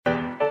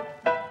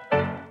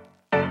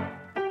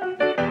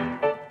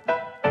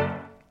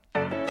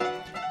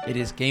It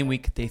is game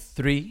week day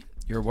 3.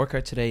 Your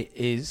workout today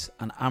is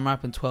an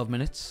AMRAP in 12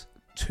 minutes,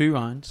 2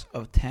 rounds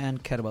of 10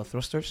 kettlebell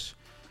thrusters,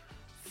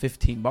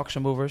 15 box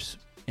jump overs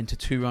into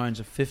 2 rounds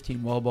of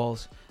 15 wall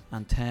balls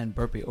and 10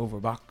 burpee over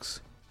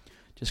box.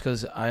 Just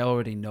because I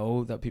already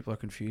know that people are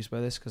confused by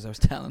this because I was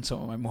telling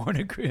some of my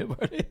morning crew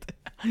about it.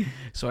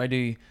 So I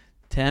do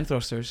 10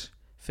 thrusters,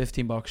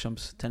 15 box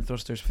jumps, 10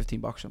 thrusters,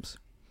 15 box jumps.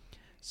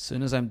 As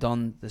soon as I'm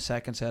done the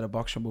second set of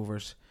box jump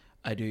overs,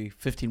 I do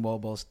 15 wall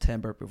balls,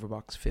 10 burpee over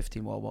box,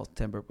 15 wall balls,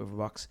 10 burpee over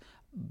box,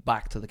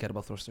 back to the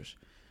kettlebell thrusters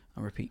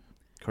and repeat.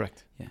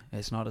 Correct. Yeah,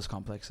 it's not as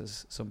complex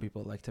as some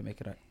people like to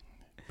make it out.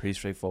 Pretty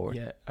straightforward.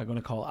 Yeah, I'm going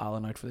to call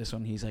Alan out for this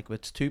one. He's like,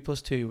 it's 2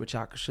 plus 2, which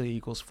actually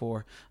equals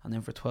 4. And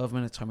then for 12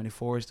 minutes, how many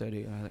 4s do I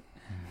do? I'm like,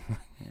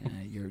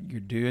 yeah, you're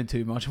doing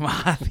too much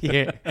math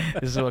here.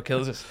 This is what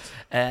kills us.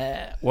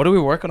 What are we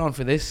working on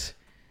for this?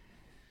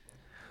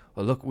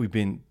 Well, look, we've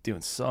been doing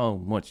so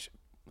much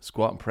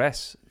squat and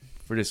press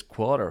for this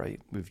quarter, right?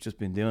 We've just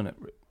been doing it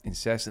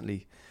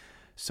incessantly.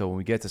 So when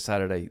we get to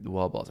Saturday, the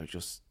wall balls are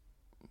just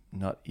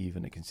not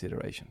even a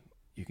consideration.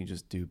 You can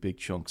just do big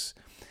chunks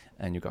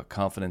and you've got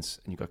confidence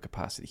and you've got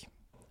capacity.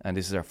 And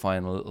this is our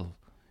final little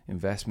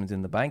investment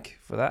in the bank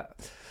for that.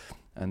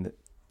 And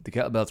the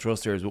kettlebell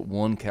thruster is with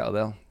 1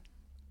 kettlebell.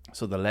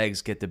 So the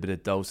legs get the bit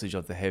of dosage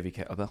of the heavy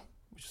kettlebell,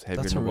 which is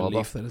heavier That's than a the wall ball.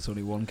 relief that it's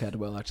only 1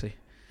 kettlebell, actually.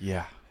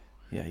 Yeah.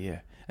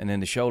 And then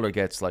the shoulder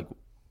gets like,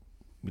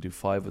 we do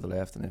 5 with the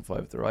left and then 5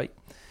 with the right.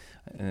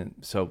 And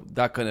so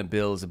that kind of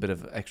builds a bit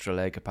of extra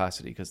leg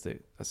capacity because the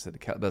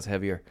kettlebell's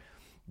heavier.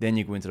 Then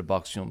you go into the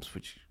box jumps,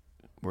 which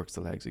works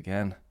the legs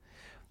again.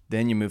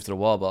 Then you move to the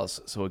wall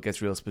balls, so it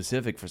gets real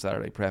specific for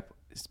Saturday prep.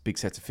 It's big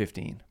sets of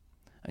 15,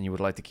 and you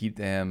would like to keep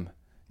them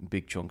in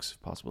big chunks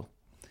if possible.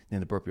 Then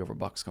the burpee over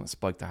box is going to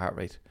spike the heart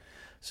rate.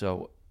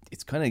 So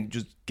it's kind of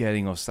just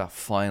getting us that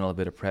final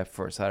bit of prep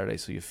for Saturday,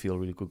 so you feel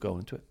really good going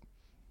into it.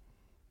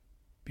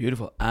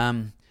 Beautiful.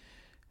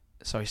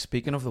 Sorry,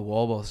 speaking of the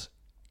wall balls,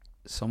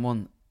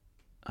 someone,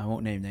 I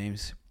won't name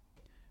names,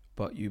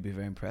 but you'd be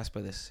very impressed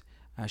by this.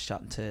 I was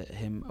chatting to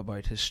him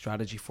about his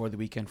strategy for the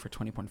weekend for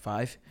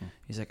 20.5.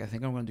 He's like, I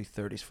think I'm going to do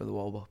 30s for the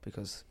wall ball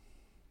because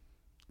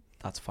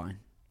that's fine.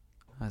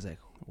 I was like,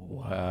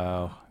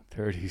 wow,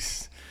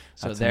 30s.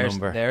 So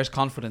there's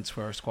confidence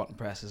for a squat and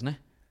press, isn't it?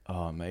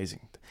 Oh,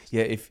 amazing.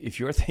 Yeah, if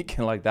you're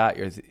thinking like that,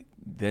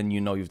 then you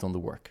know you've done the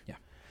work. Yeah.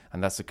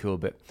 And that's the cool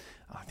bit.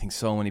 I think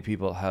so many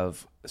people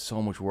have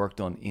so much work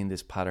done in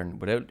this pattern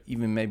without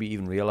maybe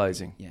even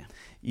realizing. Yeah.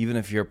 Even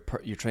if your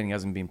training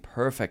hasn't been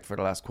perfect for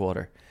the last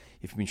quarter,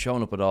 if you've been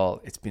showing up at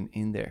all, it's been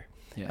in there.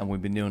 Yeah. And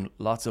we've been doing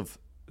lots of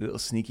little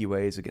sneaky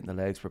ways of getting the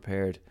legs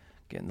prepared,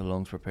 getting the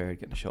lungs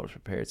prepared, getting the shoulders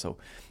prepared. So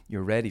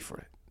you're ready for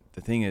it.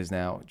 The thing is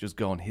now, just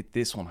go and hit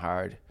this one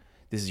hard.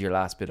 This is your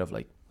last bit of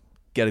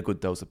get a good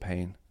dose of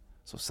pain.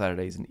 So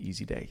Saturday's an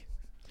easy day.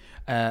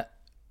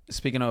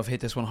 Speaking of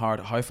hit this one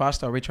hard, how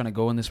fast are we trying to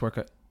go in this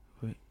workout?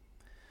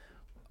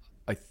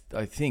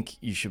 I think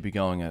you should be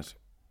going at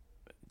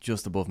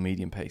just above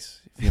medium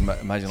pace. If you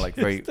imagine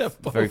very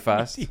very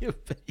fast,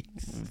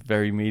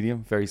 very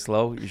medium, very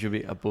slow, you should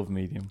be above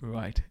medium.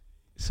 Right.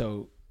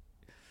 So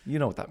you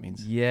know what that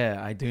means. Yeah,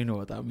 I do know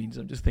what that means.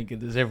 I'm just thinking,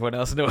 does everyone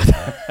else know what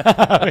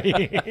that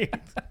means?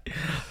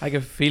 I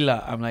can feel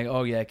that. I'm like,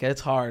 oh yeah, it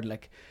gets hard.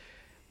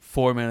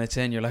 4 minutes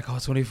in, you're like, oh,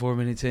 it's only 4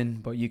 minutes in,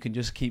 but you can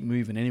just keep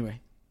moving anyway.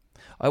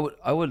 I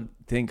would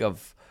think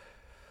of,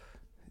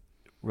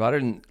 rather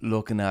than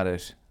looking at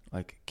it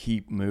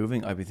keep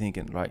moving, I'd be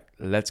thinking, right,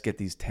 let's get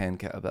these 10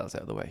 kettlebells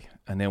out of the way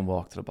and then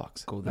walk to the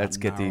box. Let's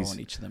get these on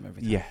each of them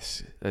every time.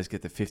 Yes, let's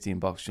get the 15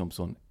 box jumps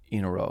on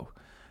in a row.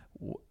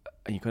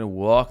 And you kind of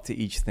walk to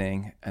each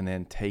thing and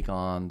then take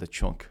on the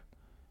chunk.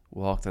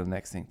 Walk to the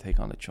next thing, take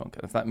on the chunk.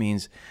 And if that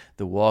means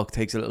the walk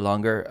takes a little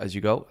longer as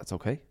you go, that's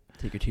okay.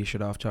 Take your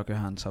t-shirt off, chuck your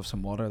hands, have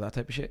some water, that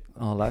type of shit.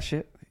 All that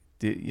shit.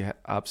 You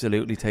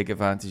absolutely take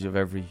advantage of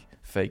every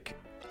fake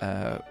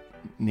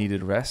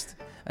needed rest,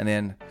 and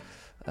then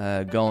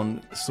go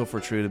and suffer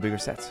through the bigger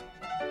sets.